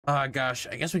Gosh,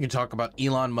 I guess we can talk about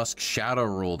Elon Musk's shadow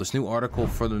rule, this new article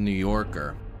for the New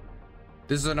Yorker.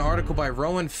 This is an article by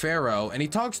Rowan Farrow, and he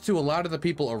talks to a lot of the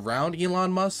people around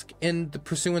Elon Musk in the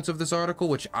pursuance of this article,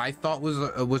 which I thought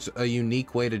was a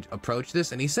unique way to approach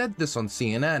this. And he said this on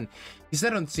CNN. He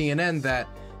said on CNN that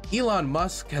Elon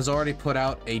Musk has already put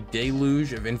out a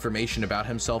deluge of information about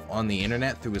himself on the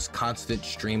internet through his constant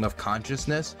stream of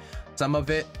consciousness. Some of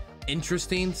it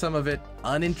interesting, some of it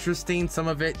uninteresting, some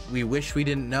of it we wish we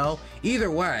didn't know. Either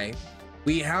way,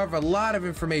 we have a lot of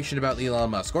information about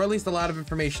Elon Musk, or at least a lot of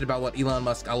information about what Elon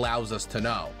Musk allows us to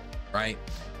know, right?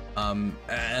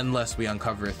 Unless we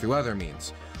uncover it through other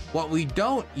means. What we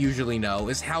don't usually know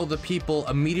is how the people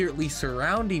immediately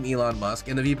surrounding Elon Musk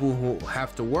and the people who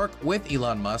have to work with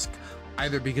Elon Musk,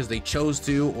 either because they chose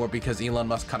to or because Elon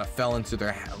Musk kind of fell into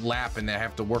their lap and they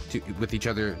have to work with each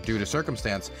other due to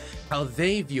circumstance, how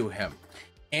they view him.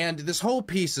 And this whole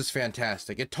piece is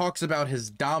fantastic. It talks about his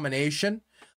domination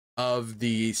of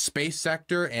the space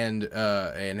sector and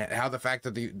how the fact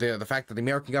that the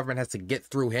American government has to get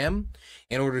through him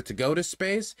in order to go to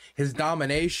space, his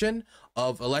domination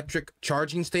of electric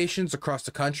charging stations across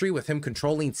the country, with him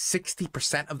controlling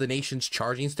 60% of the nation's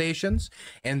charging stations,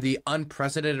 and the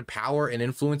unprecedented power and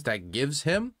influence that gives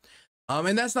him.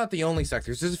 And that's not the only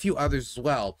sectors. There's a few others as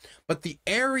well. But the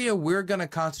area we're going to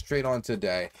concentrate on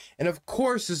today, and of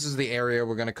course this is the area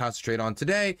we're going to concentrate on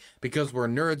today because we're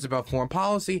nerds about foreign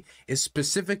policy, is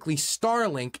specifically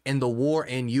Starlink and the war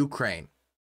in Ukraine.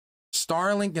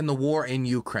 Starlink and the war in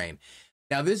Ukraine.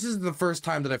 Now, this is the first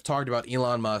time that I've talked about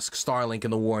Elon Musk, Starlink,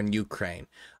 and the war in Ukraine.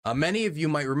 Many of you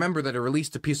might remember that I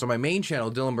released a piece on my main channel,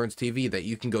 DylanBurnsTV, that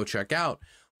you can go check out,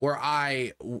 where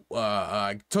I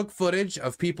took footage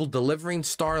of people delivering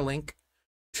Starlink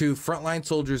to frontline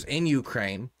soldiers in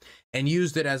Ukraine and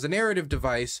used it as a narrative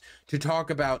device to talk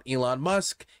about Elon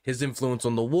Musk, his influence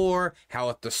on the war, how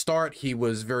at the start he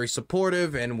was very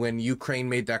supportive, and when Ukraine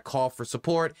made that call for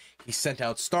support, he sent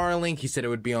out Starlink. He said it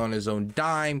would be on his own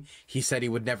dime. He said he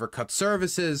would never cut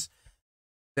services.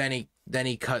 Then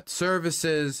he cut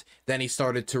services. Then he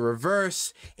started to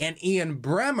reverse. And Ian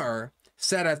Bremmer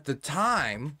said at the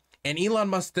time, and Elon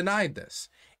Musk denied this,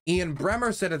 Ian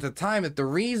Bremmer said at the time that the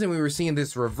reason we were seeing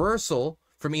this reversal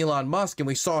from Elon Musk, and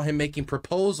we saw him making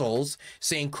proposals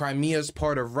saying Crimea's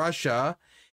part of Russia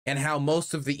and how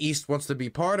most of the East wants to be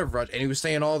part of Russia, and he was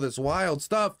saying all this wild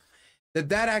stuff,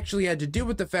 that actually had to do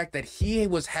with the fact that he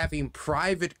was having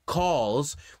private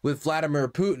calls with Vladimir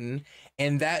Putin,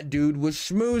 and that dude was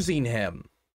schmoozing him.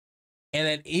 And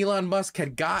that Elon Musk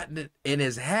had gotten it in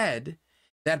his head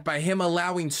that by him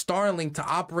allowing Starlink to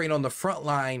operate on the front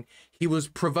line, he was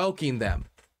provoking them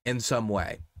in some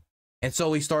way. And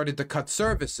so he started to cut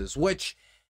services, which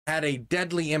had a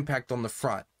deadly impact on the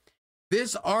front.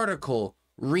 This article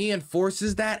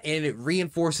reinforces that, and it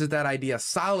reinforces that idea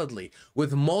solidly,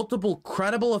 with multiple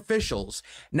credible officials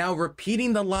now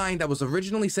repeating the line that was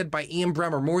originally said by Ian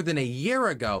Bremmer more than a year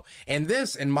ago. And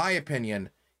this, in my opinion,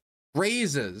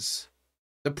 raises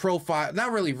the profile,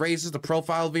 not really raises the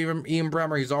profile of Ian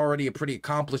Bremmer. He's already a pretty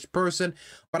accomplished person,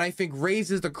 but I think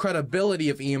raises the credibility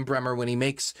of Ian Bremmer when he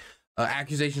makes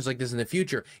accusations like this in the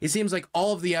future. It seems like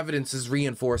all of the evidence is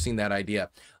reinforcing that idea.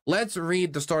 Let's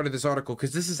read the start of this article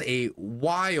because this is a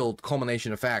wild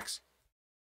culmination of facts.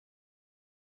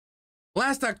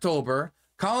 Last October,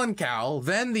 Colin Cowell,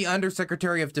 then the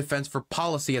Undersecretary of Defense for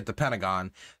Policy at the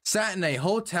Pentagon, sat in a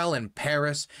hotel in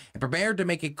Paris and prepared to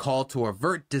make a call to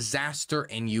avert disaster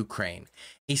in Ukraine.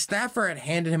 A staffer had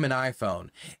handed him an iPhone,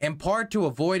 in part to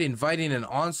avoid inviting an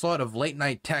onslaught of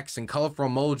late-night texts and colorful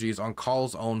emojis on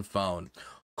Cowell's own phone.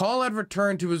 Cowell had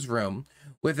returned to his room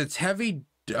with its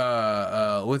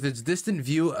distant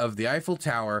view of the Eiffel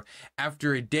Tower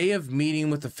after a day of meeting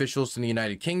with officials in the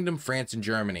United Kingdom, France, and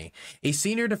Germany. A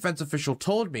senior defense official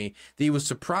told me that he was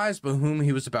surprised by whom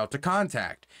he was about to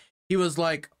contact. He was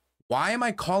like, "Why am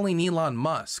I calling Elon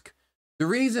Musk?" The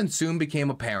reason soon became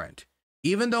apparent.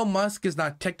 Even though Musk is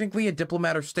not technically a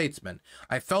diplomat or statesman,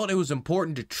 I felt it was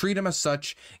important to treat him as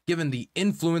such, given the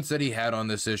influence that he had on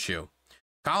this issue.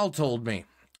 Cowell told me,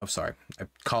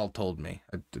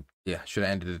 yeah, should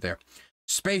have ended it there.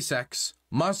 SpaceX,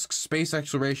 Musk's space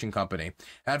exploration company,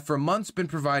 had for months been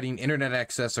providing internet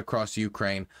access across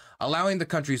Ukraine, allowing the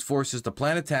country's forces to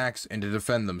plan attacks and to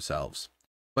defend themselves.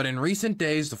 But in recent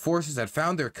days, the forces had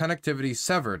found their connectivity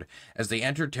severed as they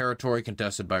entered territory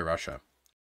contested by Russia.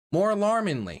 More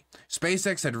alarmingly,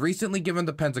 SpaceX had recently given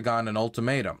the Pentagon an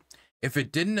ultimatum. If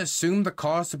it didn't assume the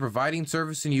cost of providing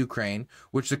service in Ukraine,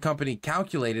 which the company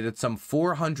calculated at some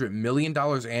 $400 million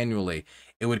annually,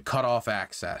 it would cut off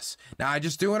access. Now, I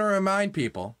just do want to remind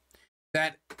people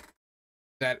that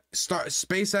that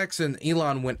SpaceX and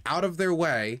Elon went out of their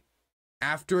way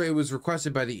after it was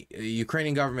requested by the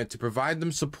Ukrainian government to provide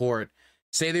them support,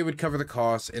 say they would cover the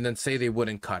costs, and then say they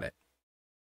wouldn't cut it.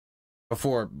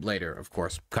 Before later, of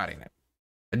course, cutting it.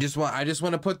 I just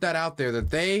want to put that out there, that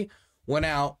they went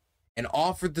out and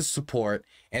offered the support,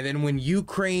 and then when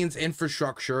Ukraine's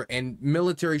infrastructure and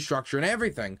military structure and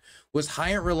everything was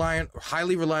highly reliant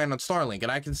on Starlink,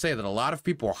 and I can say that a lot of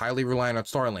people are highly reliant on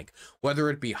Starlink, whether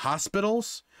it be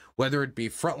hospitals, whether it be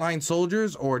frontline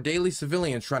soldiers or daily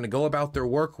civilians trying to go about their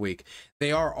work week,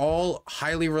 they are all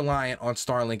highly reliant on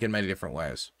Starlink in many different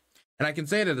ways. And I can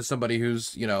say that as somebody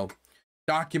who's, you know,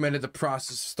 documented the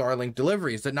process of Starlink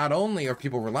deliveries, that not only are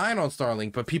people relying on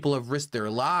Starlink, but people have risked their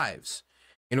lives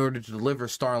in order to deliver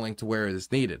Starlink to where it is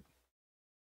needed.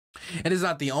 It is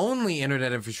not the only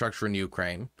internet infrastructure in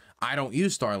Ukraine. I don't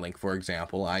use Starlink, for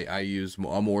example. I use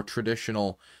a more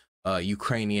traditional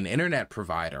Ukrainian internet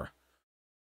provider.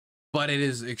 But it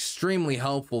is extremely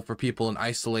helpful for people in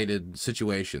isolated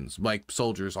situations, like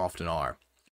soldiers often are.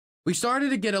 We started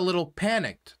to get a little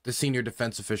panicked, the senior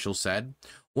defense official said,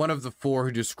 one of the four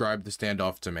who described the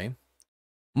standoff to me.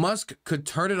 Musk could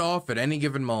turn it off at any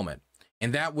given moment,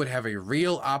 and that would have a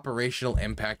real operational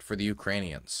impact for the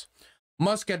Ukrainians.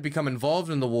 Musk had become involved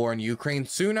in the war in Ukraine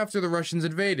soon after the Russians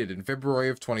invaded in February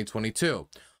of 2022.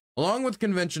 Along with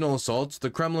conventional assaults, the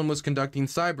Kremlin was conducting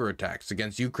cyber attacks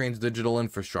against Ukraine's digital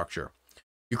infrastructure.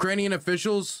 Ukrainian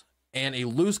officials and a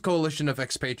loose coalition of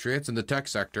expatriates in the tech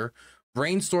sector,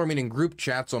 brainstorming in group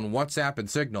chats on WhatsApp and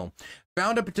Signal,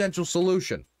 found a potential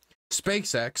solution.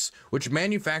 SpaceX, which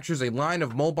manufactures a line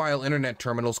of mobile internet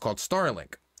terminals called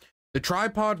Starlink. The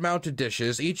tripod-mounted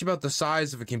dishes, each about the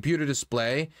size of a computer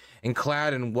display and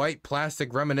clad in white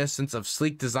plastic reminiscent of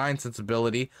sleek design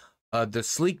sensibility, the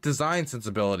sleek design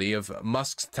sensibility of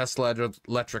Musk's Tesla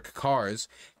electric cars,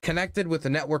 connected with a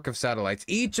network of satellites.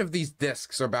 Each of these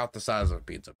discs are about the size of a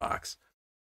pizza box.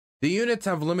 The units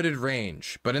have limited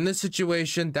range, but in this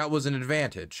situation, that was an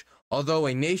advantage. Although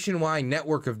a nationwide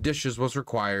network of dishes was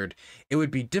required, it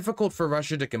would be difficult for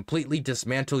Russia to completely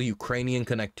dismantle Ukrainian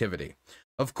connectivity.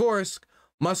 Of course,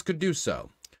 Musk could do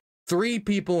so. 3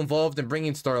 people involved in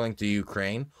bringing Starlink to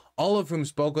Ukraine, all of whom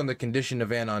spoke on the condition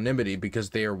of anonymity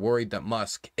because they are worried that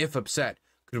Musk, if upset,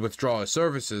 could withdraw his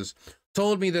services,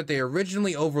 told me that they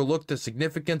originally overlooked the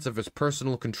significance of his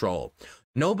personal control.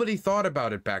 Nobody thought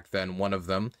about it back then, one of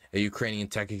them, a Ukrainian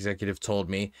tech executive, told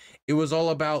me. It was all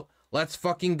about, let's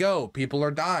fucking go, people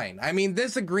are dying. I mean,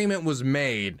 this agreement was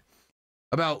made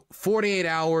about 48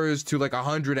 hours to like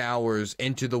 100 hours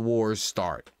into the war's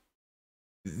start.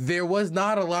 There was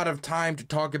not a lot of time to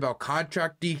talk about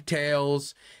contract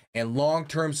details and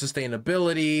long-term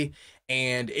sustainability,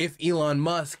 and if Elon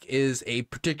Musk is a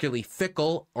particularly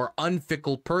fickle or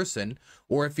unfickle person,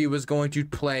 or if he was going to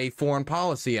play foreign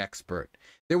policy expert.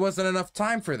 There wasn't enough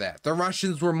time for that. The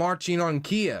Russians were marching on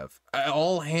Kiev.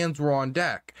 All hands were on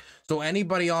deck. So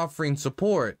anybody offering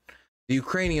support, the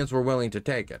Ukrainians were willing to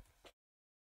take it.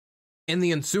 In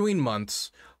the ensuing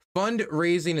months,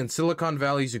 fundraising in Silicon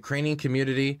Valley's Ukrainian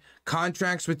community,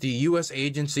 contracts with the U.S.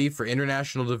 Agency for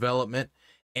International Development,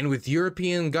 and with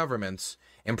European governments,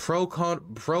 and pro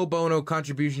bono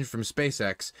contributions from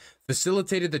SpaceX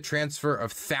facilitated the transfer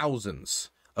of thousands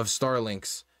of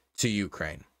Starlinks to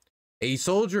Ukraine. A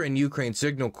soldier in Ukraine's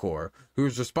Signal Corps, who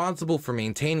is responsible for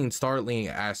maintaining Starlink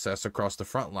access across the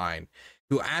front line,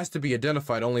 who asked to be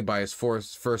identified only by his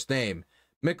first name,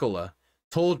 Mikola,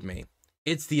 told me,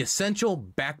 it's the essential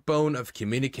backbone of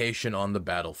communication on the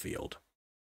battlefield.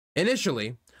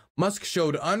 Initially, Musk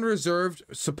showed unreserved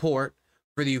support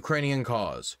for the Ukrainian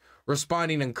cause,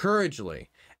 responding encouragingly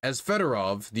as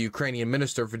Fedorov, the Ukrainian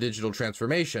Minister for Digital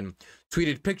Transformation,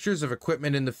 tweeted pictures of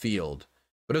equipment in the field.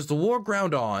 But as the war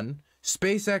ground on,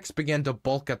 SpaceX began to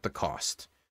balk at the cost.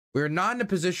 We are not in a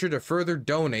position to further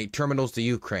donate terminals to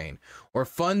Ukraine or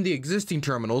fund the existing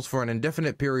terminals for an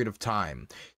indefinite period of time,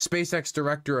 SpaceX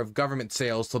Director of Government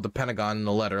Sales told the Pentagon in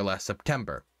a letter last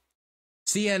September.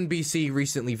 CNBC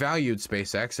recently valued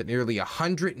SpaceX at nearly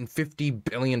 $150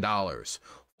 billion.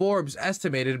 Forbes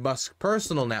estimated Musk's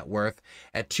personal net worth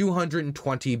at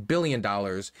 $220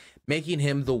 billion, making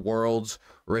him the world's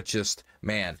richest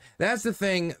man. That's the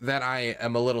thing that I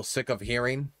am a little sick of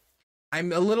hearing.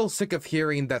 I'm a little sick of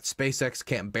hearing that SpaceX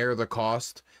can't bear the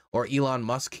cost, or Elon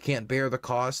Musk can't bear the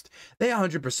cost. They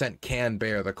 100% can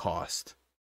bear the cost.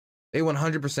 They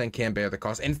 100% can bear the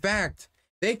cost. In fact,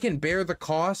 they can bear the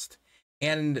cost,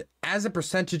 and as a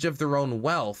percentage of their own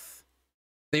wealth,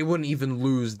 they wouldn't even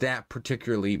lose that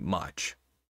particularly much.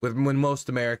 When most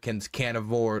Americans can't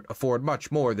afford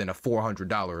much more than a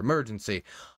 $400 emergency,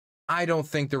 I don't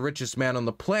think the richest man on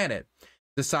the planet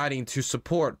deciding to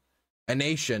support a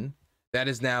nation that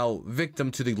is now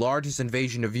victim to the largest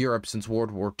invasion of Europe since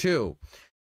World War II,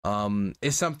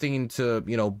 is something to,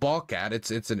 you know, balk at.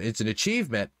 It's an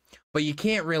achievement, but you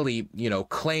can't really, you know,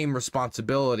 claim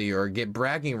responsibility or get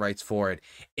bragging rights for it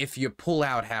if you pull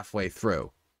out halfway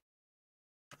through.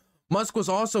 Musk was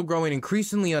also growing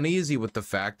increasingly uneasy with the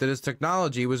fact that his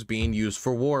technology was being used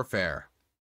for warfare.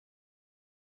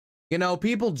 You know,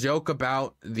 people joke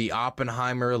about the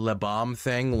Oppenheimer Le Bomb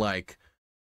thing, like,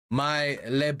 my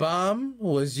Le Bomb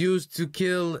was used to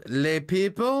kill les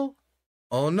people?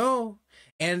 Oh no.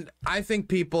 And I think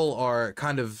people are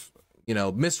kind of, you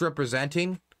know,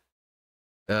 misrepresenting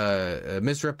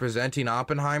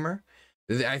Oppenheimer.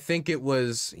 I think it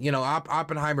was, you know,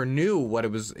 Oppenheimer knew what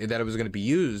it was, that it was going to be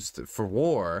used for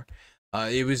war.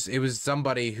 It was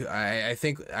somebody who I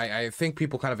think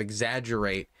people kind of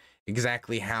exaggerate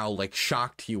exactly how, like,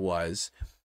 shocked he was.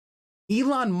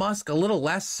 Elon Musk a little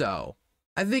less so.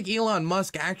 I think Elon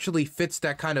Musk actually fits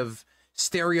that kind of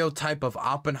stereotype of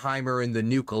Oppenheimer and the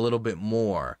nuke a little bit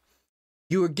more.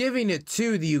 You were giving it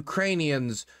to the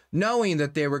Ukrainians knowing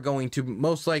that they were going to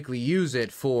most likely use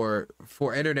it for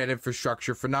internet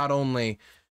infrastructure for not only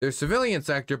their civilian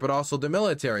sector, but also the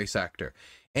military sector.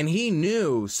 And he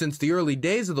knew since the early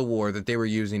days of the war that they were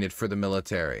using it for the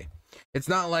military. It's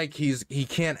not like he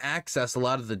can't access a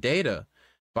lot of the data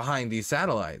behind these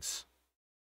satellites.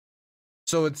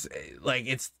 So it's like,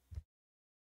 this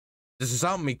is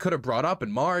something he could have brought up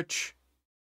in March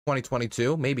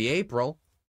 2022, maybe April.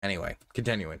 Anyway,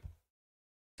 continuing.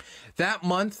 That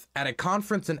month, at a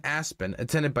conference in Aspen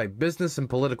attended by business and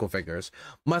political figures,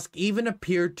 Musk even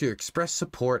appeared to express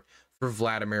support for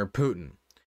Vladimir Putin.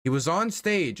 He was on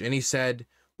stage and he said,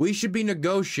 "We should be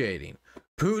negotiating.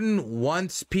 Putin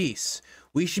wants peace.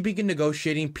 We should be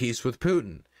negotiating peace with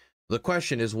Putin." The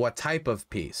question is, what type of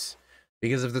peace?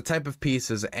 Because if the type of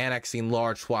peace is annexing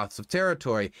large swaths of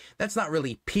territory, that's not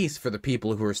really peace for the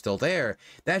people who are still there.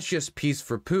 That's just peace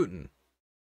for Putin.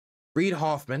 Reid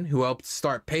Hoffman, who helped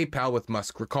start PayPal with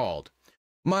Musk, recalled,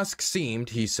 "Musk seemed,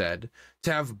 he said,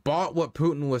 to have bought what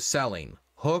Putin was selling,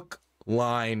 hook,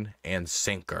 line, and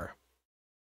sinker."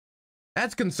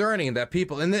 That's concerning that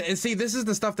people, and see, this is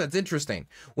the stuff that's interesting.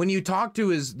 When you talk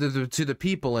to the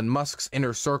people in Musk's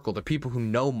inner circle, the people who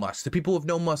know Musk, the people who have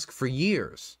known Musk for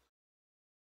years,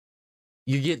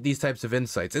 you get these types of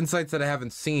insights that I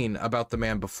haven't seen about the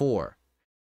man before.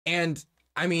 And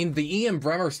I mean, the Ian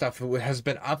Bremmer stuff has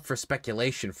been up for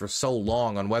speculation for so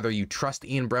long on whether you trust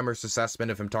Ian Bremmer's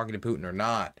assessment of him talking to Putin or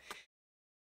not.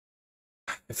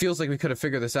 It feels like we could have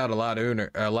figured this out a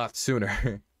lot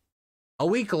sooner. A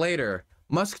week later,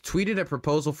 Musk tweeted a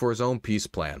proposal for his own peace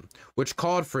plan, which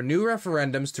called for new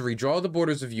referendums to redraw the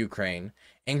borders of Ukraine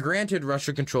and granted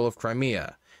Russia control of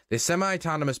Crimea, the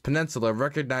semi-autonomous peninsula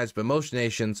recognized by most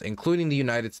nations, including the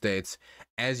United States,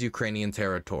 as Ukrainian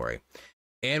territory,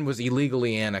 and was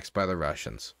illegally annexed by the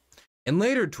Russians. In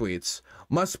later tweets,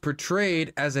 Musk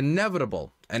portrayed as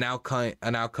inevitable an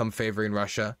outcome favoring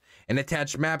Russia and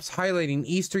attached maps highlighting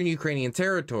eastern Ukrainian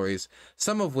territories,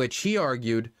 some of which he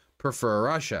argued prefer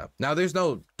Russia. Now, there's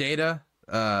no data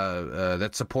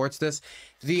that supports this.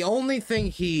 The only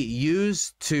thing he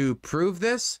used to prove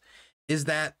this is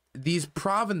that these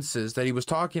provinces that he was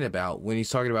talking about, when he's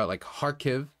talking about like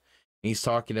Kharkiv, and he's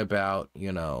talking about,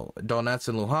 you know, Donetsk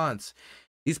and Luhansk,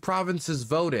 these provinces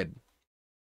voted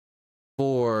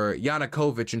for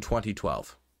Yanukovych in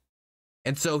 2012.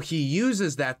 And so he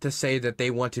uses that to say that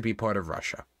they want to be part of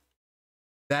Russia.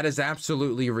 That is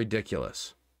absolutely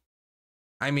ridiculous.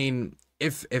 I mean,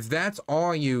 if that's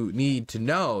all you need to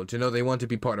know they want to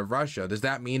be part of Russia, does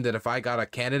that mean that if I got a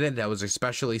candidate that was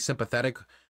especially sympathetic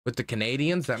with the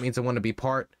Canadians, that means I want to be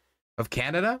part of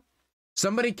Canada?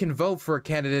 Somebody can vote for a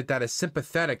candidate that is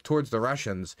sympathetic towards the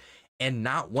Russians and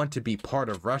not want to be part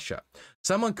of Russia.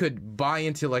 Someone could buy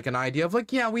into like an idea of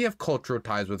like, yeah, we have cultural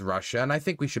ties with Russia, and I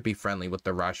think we should be friendly with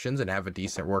the Russians and have a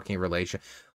decent working relation,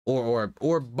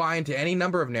 or buy into any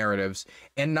number of narratives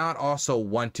and not also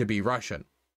want to be Russian.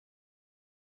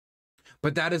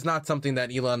 But that is not something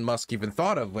that Elon Musk even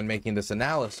thought of when making this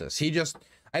analysis.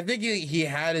 I think he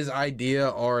had his idea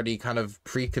already kind of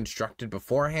pre-constructed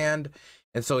beforehand,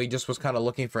 and so he just was kind of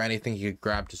looking for anything he could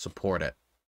grab to support it.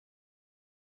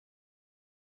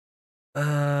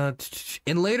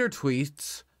 In later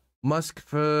tweets, Musk,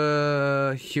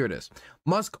 here it is.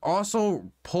 Musk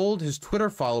also polled his Twitter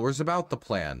followers about the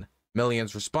plan.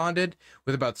 Millions responded,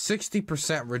 with about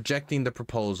 60% rejecting the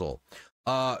proposal.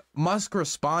 Musk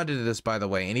responded to this, by the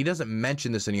way, and he doesn't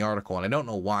mention this in the article, and I don't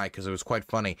know why, because it was quite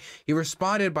funny. He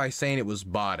responded by saying it was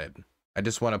botted. I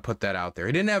just want to put that out there.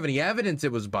 He didn't have any evidence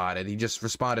it was botted. He just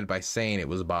responded by saying it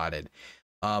was botted.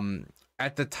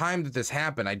 At the time that this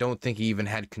happened, I don't think he even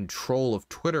had control of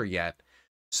Twitter yet.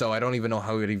 So I don't even know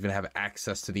how he would even have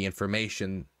access to the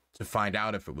information to find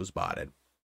out if it was botted.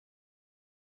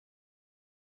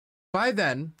 By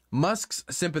then, Musk's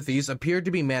sympathies appeared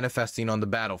to be manifesting on the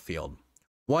battlefield.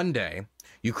 One day,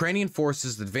 Ukrainian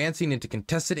forces advancing into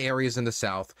contested areas in the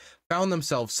south found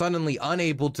themselves suddenly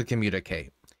unable to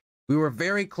communicate. We were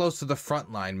very close to the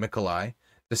front line, Mykolai,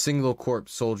 the single corps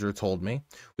soldier told me.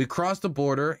 We crossed the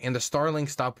border and the Starlink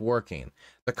stopped working.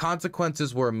 The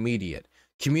consequences were immediate.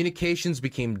 Communications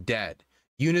became dead.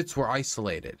 Units were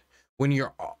isolated. When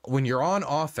you're on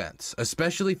offense,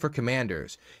 especially for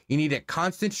commanders, you need a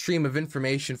constant stream of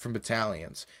information from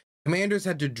battalions. Commanders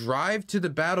had to drive to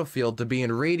the battlefield to be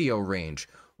in radio range,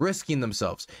 risking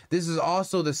themselves. This is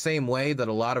also the same way that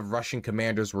a lot of Russian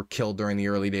commanders were killed during the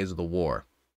early days of the war.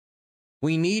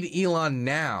 We need Elon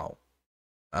now,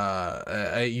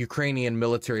 a Ukrainian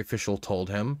military official told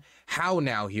him. How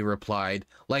now, he replied.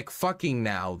 Like fucking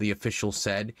now, the official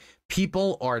said.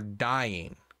 People are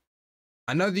dying.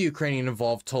 Another Ukrainian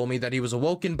involved told me that he was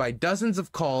awoken by dozens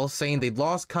of calls saying they'd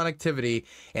lost connectivity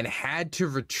and had to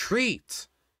retreat.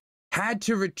 Had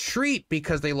to retreat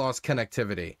because they lost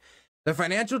connectivity. The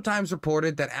Financial Times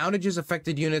reported that outages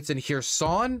affected units in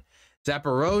Kherson,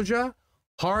 Zaporozhye,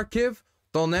 Kharkiv,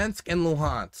 Donetsk, and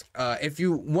Luhansk. If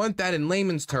you want that in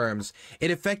layman's terms,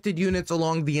 it affected units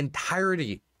along the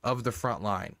entirety of the front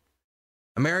line.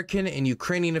 American and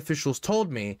Ukrainian officials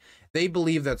told me they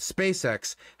believe that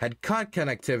SpaceX had cut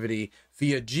connectivity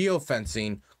via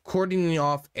geofencing, cordoning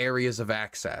off areas of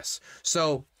access.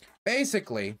 So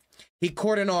basically, he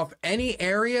cordoned off any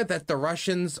area that the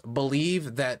Russians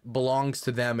believe that belongs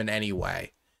to them in any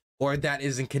way, or that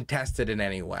isn't contested in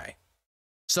any way.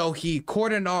 So he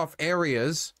cordoned off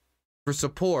areas for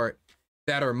support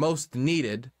that are most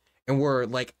needed and were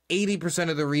like 80%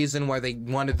 of the reason why they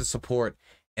wanted the support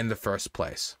in the first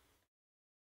place.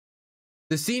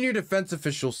 The senior defense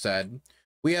official said,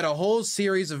 we had a whole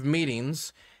series of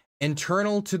meetings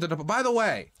internal to the... By the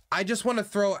way, I just want to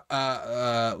throw...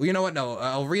 you know what? No,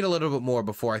 I'll read a little bit more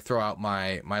before I throw out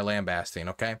my lambasting,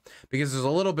 okay? Because there's a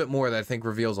little bit more that I think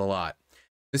reveals a lot.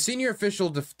 The senior official,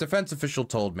 defense official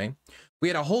told me, we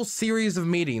had a whole series of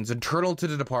meetings internal to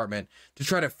the department to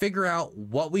try to figure out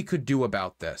what we could do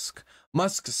about this.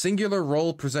 Musk's singular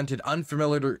role presented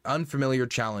unfamiliar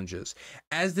challenges,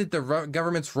 as did the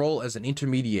government's role as an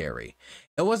intermediary.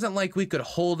 It wasn't like we could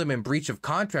hold him in breach of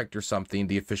contract or something,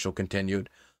 the official continued.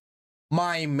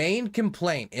 My main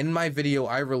complaint in my video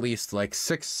I released like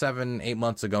 6, 7, 8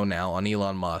 months ago now on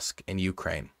Elon Musk in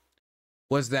Ukraine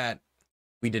was that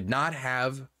we did not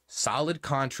have solid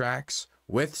contracts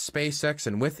with SpaceX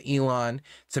and with Elon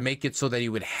to make it so that he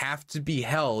would have to be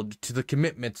held to the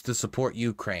commitments to support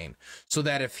Ukraine. So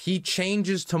that if he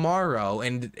changes tomorrow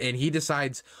and he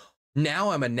decides,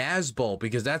 now I'm a Nazbol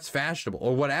because that's fashionable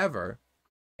or whatever,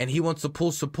 and he wants to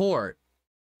pull support,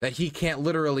 that he can't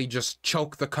literally just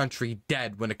choke the country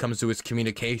dead when it comes to his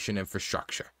communication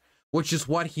infrastructure, which is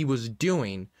what he was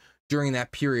doing during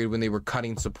that period when they were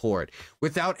cutting support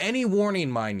without any warning,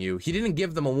 mind you. He didn't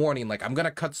give them a warning like, I'm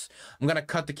gonna cut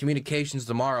the communications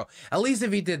tomorrow. At least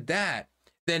if he did that,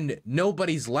 then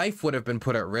nobody's life would have been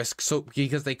put at risk, so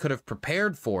because they could have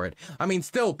prepared for it. I mean,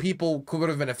 still, people could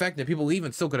have been affected. People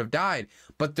even still could have died,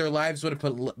 but their lives would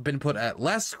have been put at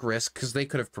less risk because they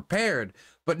could have prepared.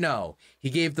 But no, he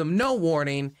gave them no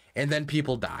warning, and then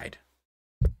people died.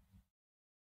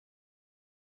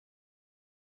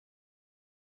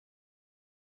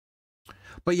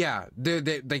 But yeah,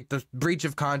 the breach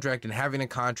of contract and having a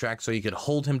contract so you could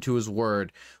hold him to his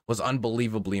word was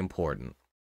unbelievably important.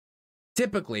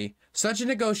 Typically, such a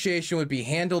negotiation would be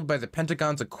handled by the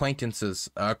Pentagon's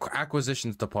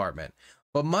acquisitions department.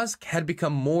 But Musk had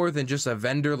become more than just a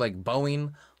vendor like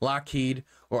Boeing, Lockheed,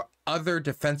 or other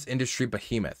defense industry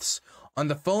behemoths. On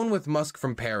the phone with Musk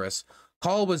from Paris,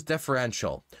 call was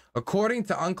deferential. According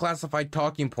to unclassified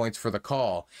talking points for the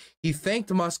call, he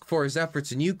thanked Musk for his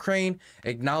efforts in Ukraine,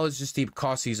 acknowledged the steep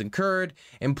costs he's incurred,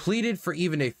 and pleaded for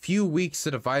even a few weeks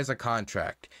to devise a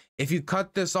contract. If you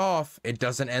cut this off, it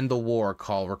doesn't end the war,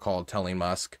 Call recalled telling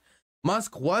Musk.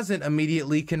 Musk wasn't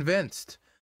immediately convinced.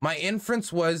 My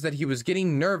inference was that he was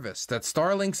getting nervous that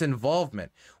Starlink's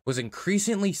involvement was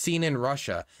increasingly seen in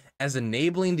Russia as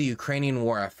enabling the Ukrainian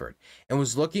war effort and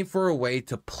was looking for a way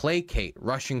to placate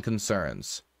Russian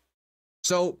concerns.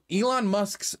 So Elon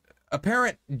Musk's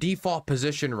apparent default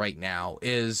position right now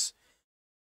is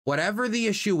whatever the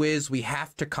issue is, we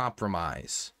have to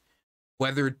compromise,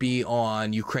 whether it be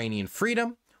on Ukrainian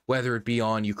freedom, whether it be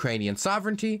on Ukrainian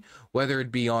sovereignty, whether it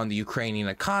be on the Ukrainian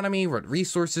economy, what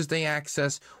resources they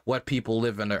access, what people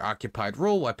live under occupied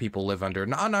rule, what people live under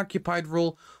non-occupied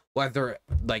rule, whether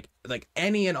like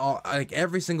any and all, like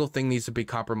every single thing needs to be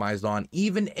compromised on,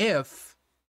 even if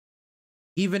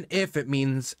it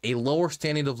means a lower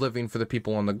standard of living for the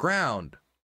people on the ground,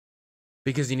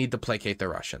 because you need to placate the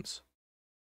Russians.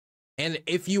 And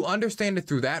if you understand it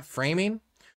through that framing,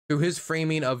 through his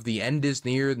framing of the end is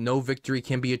near, no victory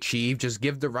can be achieved, just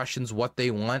give the Russians what they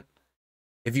want.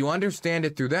 If you understand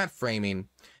it through that framing,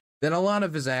 then a lot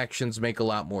of his actions make a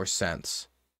lot more sense.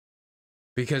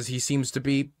 Because he seems to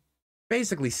be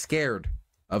basically scared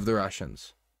of the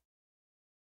Russians.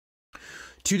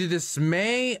 To the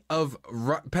dismay of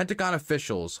Pentagon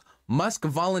officials, Musk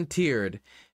volunteered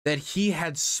that he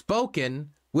had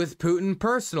spoken with Putin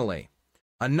personally.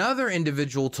 Another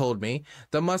individual told me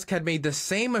that Musk had made the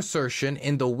same assertion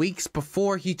in the weeks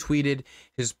before he tweeted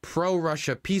his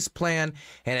pro-Russia peace plan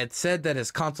and had said that his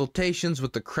consultations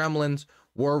with the Kremlin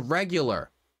were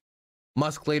regular.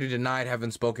 Musk later denied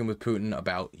having spoken with Putin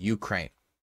about Ukraine.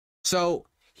 So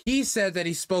he said that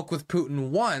he spoke with Putin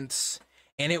once,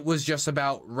 and it was just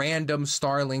about random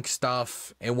Starlink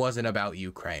stuff. It wasn't about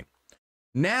Ukraine.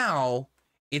 Now,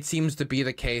 it seems to be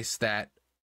the case that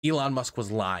Elon Musk was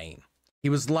lying. He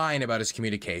was lying about his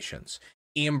communications.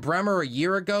 Ian Bremmer a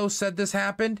year ago said this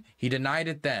happened. He denied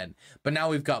it then. But now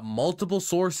we've got multiple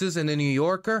sources in the New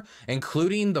Yorker,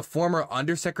 including the former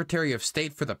Undersecretary of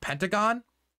State for the Pentagon,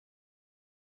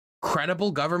 credible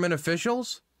government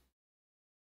officials.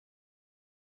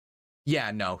 Yeah,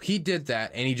 no, he did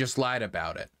that and he just lied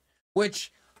about it.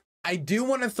 Which I do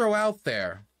want to throw out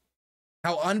there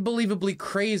how unbelievably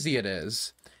crazy it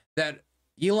is that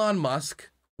Elon Musk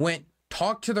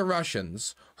talked to the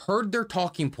Russians, heard their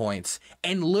talking points,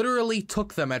 and literally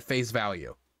took them at face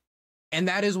value. And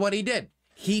that is what he did.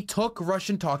 He took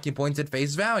Russian talking points at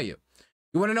face value.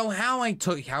 You want to know how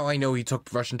I know he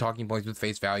took Russian talking points with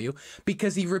face value?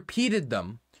 Because he repeated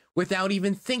them without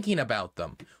even thinking about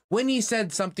them. When he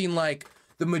said something like,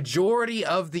 the majority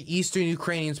of the Eastern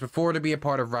Ukrainians prefer to be a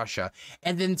part of Russia,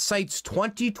 and then cites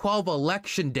 2012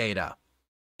 election data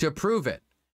to prove it.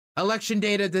 Election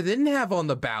data that didn't have on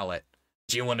the ballot,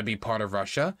 do you want to be part of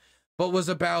Russia? But was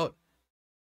about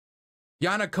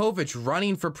Yanukovych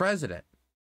running for president.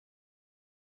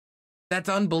 That's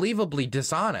unbelievably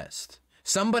dishonest.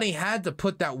 Somebody had to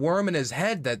put that worm in his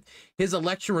head that his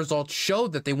election results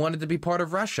showed that they wanted to be part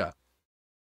of Russia.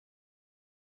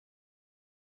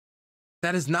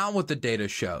 That is not what the data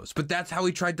shows, but that's how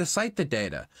he tried to cite the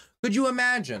data. Could you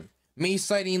imagine me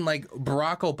citing like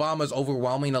Barack Obama's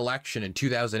overwhelming election in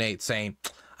 2008 saying,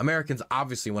 Americans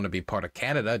obviously want to be part of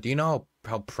Canada. Do you know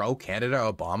how pro-Canada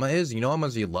Obama is? You know how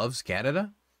much he loves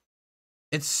Canada?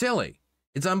 It's silly.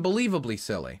 It's unbelievably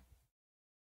silly.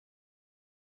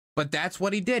 But that's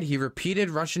what he did. He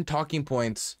repeated Russian talking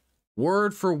points,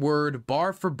 word for word,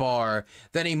 bar for bar,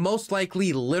 that he most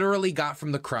likely literally got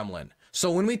from the Kremlin. So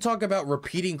when we talk about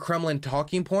repeating Kremlin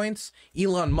talking points,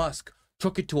 Elon Musk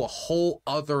took it to a whole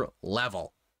other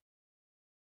level.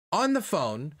 On the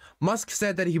phone, Musk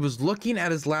said that he was looking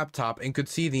at his laptop and could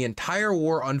see the entire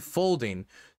war unfolding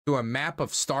through a map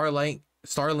of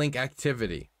Starlink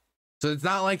activity. So it's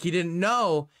not like he didn't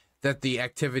know that the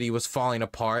activity was falling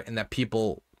apart and that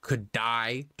people could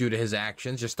die due to his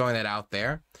actions, just throwing that out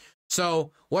there.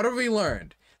 So what have we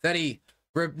learned? That he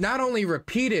not only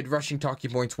repeated Russian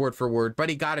talking points word for word, but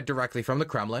he got it directly from the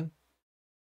Kremlin.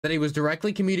 That he was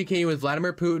directly communicating with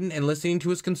Vladimir Putin and listening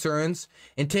to his concerns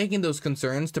and taking those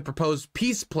concerns to propose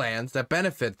peace plans that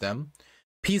benefit them.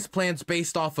 Peace plans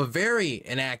based off of very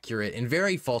inaccurate and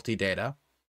very faulty data.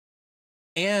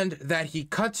 And that he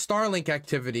cut Starlink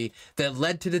activity that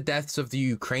led to the deaths of the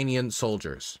Ukrainian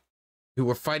soldiers who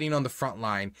were fighting on the front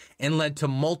line and led to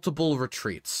multiple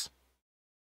retreats.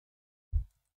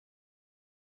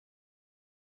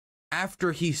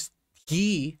 After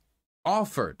he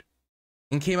offered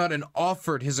and came out and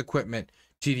offered his equipment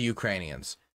to the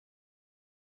Ukrainians.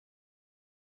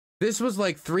 This was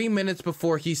like 3 minutes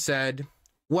before he said,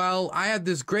 well, I had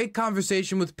this great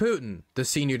conversation with Putin, the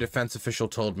senior defense official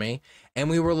told me, and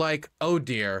we were like, oh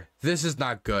dear, this is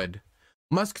not good.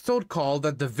 Musk told Call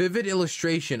that the vivid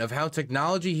illustration of how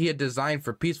technology he had designed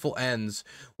for peaceful ends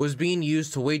was being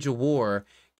used to wage a war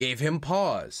gave him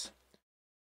pause.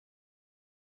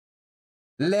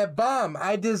 Les bombes.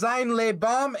 I designed les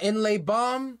bombes and les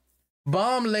bombes.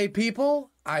 Bomb les people?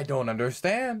 I don't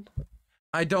understand.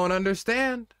 I don't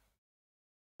understand.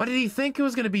 What did he think it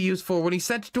was going to be used for when he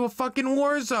sent it to a fucking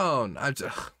war zone? After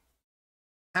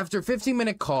a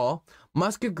 15-minute call,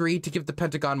 Musk agreed to give the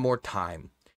Pentagon more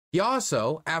time. He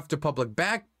also, after public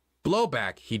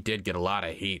blowback, he did get a lot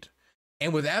of heat.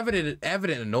 And with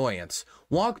evident annoyance,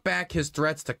 walked back his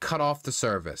threats to cut off the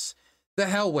service. The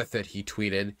hell with it, he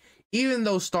tweeted. Even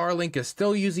though Starlink is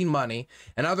still using money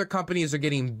and other companies are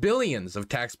getting billions of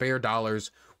taxpayer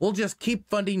dollars, we'll just keep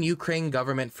funding Ukraine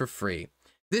government for free.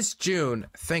 This June,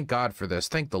 thank God for this,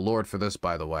 thank the Lord for this,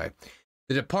 by the way,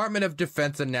 the Department of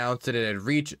Defense announced that it had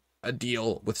reached a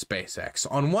deal with SpaceX.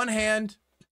 On one hand,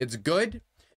 it's good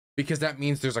because that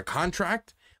means there's a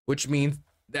contract, which means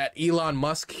that Elon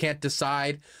Musk can't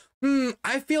decide,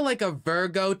 I feel like a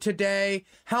Virgo today.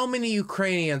 How many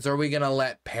Ukrainians are we going to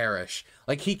let perish?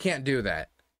 Like, he can't do that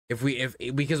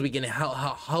because we can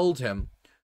hold him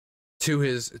to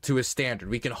his standard.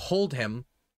 We can hold him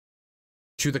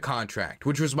to the contract,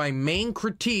 which was my main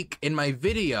critique in my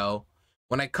video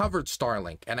when I covered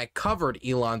Starlink and I covered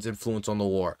Elon's influence on the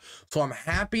war. So I'm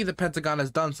happy the Pentagon has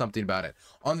done something about it.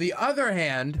 On the other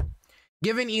hand,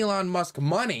 giving Elon Musk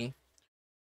money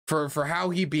for how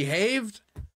he behaved,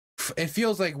 it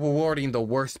feels like rewarding the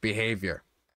worst behavior.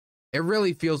 It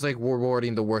really feels like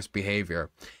rewarding the worst behavior.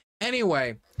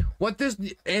 Anyway,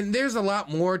 and there's a lot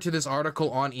more to this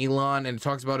article on Elon, and it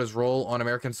talks about his role on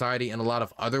American society in a lot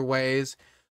of other ways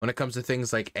when it comes to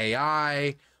things like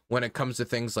AI, when it comes to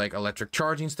things like electric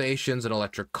charging stations and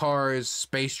electric cars,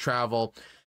 space travel.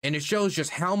 And it shows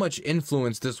just how much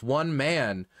influence this one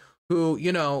man who,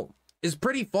 you know, is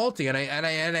pretty faulty. And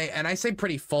I say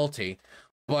pretty faulty,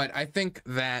 but I think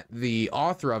that the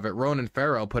author of it, Ronan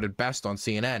Farrow, put it best on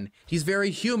CNN. He's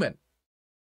very human.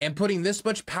 And putting this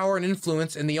much power and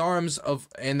influence in the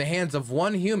hands of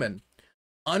one human,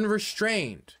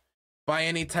 unrestrained by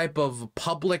any type of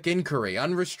public inquiry,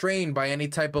 unrestrained by any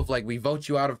type of, like, we vote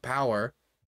you out of power,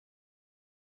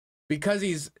 because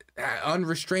he's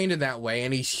unrestrained in that way,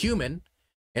 and he's human,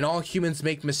 and all humans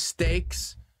make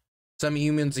mistakes. Some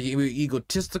humans are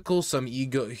egotistical, some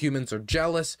humans are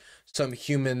jealous, some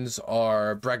humans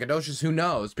are braggadocious, who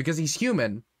knows? Because he's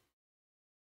human,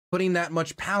 putting that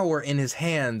much power in his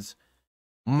hands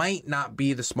might not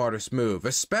be the smartest move,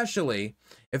 especially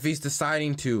if he's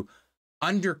deciding to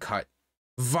undercut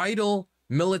vital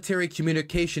military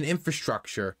communication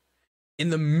infrastructure in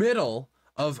the middle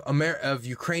of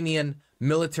Ukrainian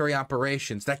military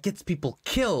operations that gets people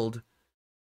killed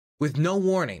with no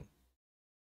warning.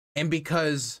 And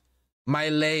because my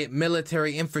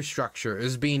military infrastructure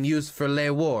is being used for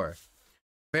le war.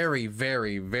 Very,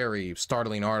 very, very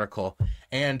startling article.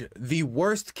 And the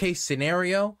worst case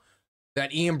scenario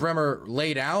that Ian Bremmer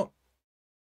laid out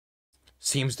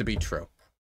seems to be true.